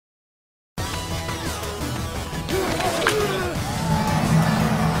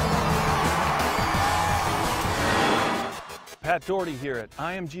Pat Doherty here at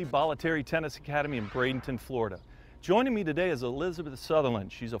IMG Bolletary Tennis Academy in Bradenton, Florida. Joining me today is Elizabeth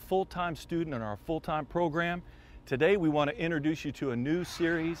Sutherland. She's a full-time student in our full-time program. Today we want to introduce you to a new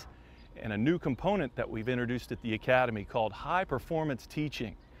series and a new component that we've introduced at the Academy called High Performance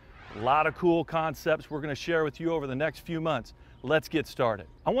Teaching. A lot of cool concepts we're going to share with you over the next few months. Let's get started.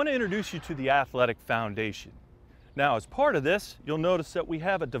 I want to introduce you to the Athletic Foundation. Now, as part of this, you'll notice that we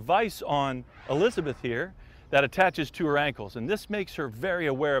have a device on Elizabeth here that attaches to her ankles, and this makes her very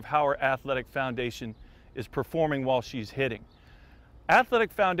aware of how her athletic foundation is performing while she's hitting. Athletic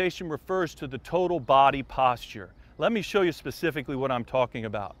foundation refers to the total body posture. Let me show you specifically what I'm talking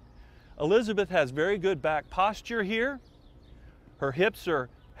about. Elizabeth has very good back posture here. Her hips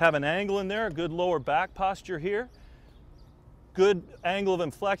have an angle in there, a good lower back posture here. Good angle of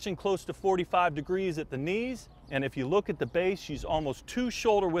inflection, close to 45 degrees at the knees. And if you look at the base, she's almost 2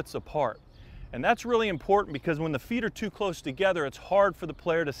 shoulder widths apart. And that's really important because when the feet are too close together, it's hard for the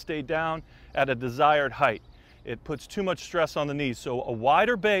player to stay down at a desired height. It puts too much stress on the knees. So a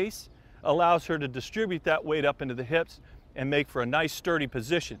wider base allows her to distribute that weight up into the hips and make for a nice sturdy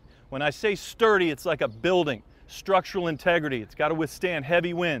position. When I say sturdy, it's like a building, structural integrity. It's got to withstand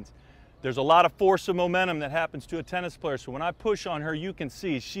heavy winds. There's a lot of force and momentum that happens to a tennis player. So when I push on her, you can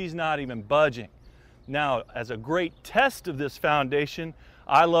see she's not even budging. Now, as a great test of this foundation,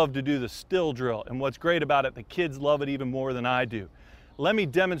 I love to do the still drill, and what's great about it, the kids love it even more than I do. Let me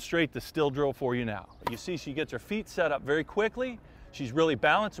demonstrate the still drill for you now. You see she gets her feet set up very quickly. She's really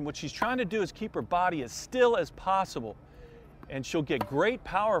balanced, and what she's trying to do is keep her body as still as possible. And she'll get great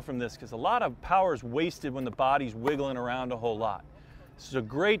power from this because a lot of power is wasted when the body's wiggling around a whole lot. This is a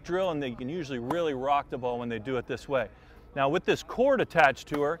great drill, and they can usually really rock the ball when they do it this way. Now with this cord attached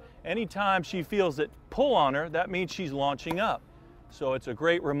to her, anytime she feels it pull on her, that means she's launching up. So it's a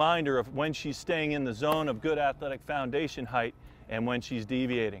great reminder of when she's staying in the zone of good athletic foundation height and when she's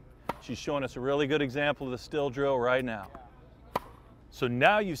deviating. She's showing us a really good example of the still drill right now. So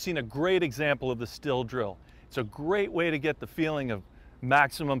now you've seen a great example of the still drill. It's a great way to get the feeling of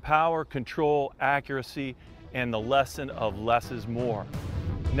maximum power, control, accuracy, and the lesson of less is more.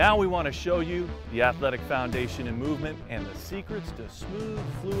 Now we want to show you the athletic foundation in movement and the secrets to smooth,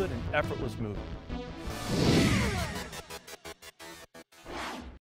 fluid, and effortless movement.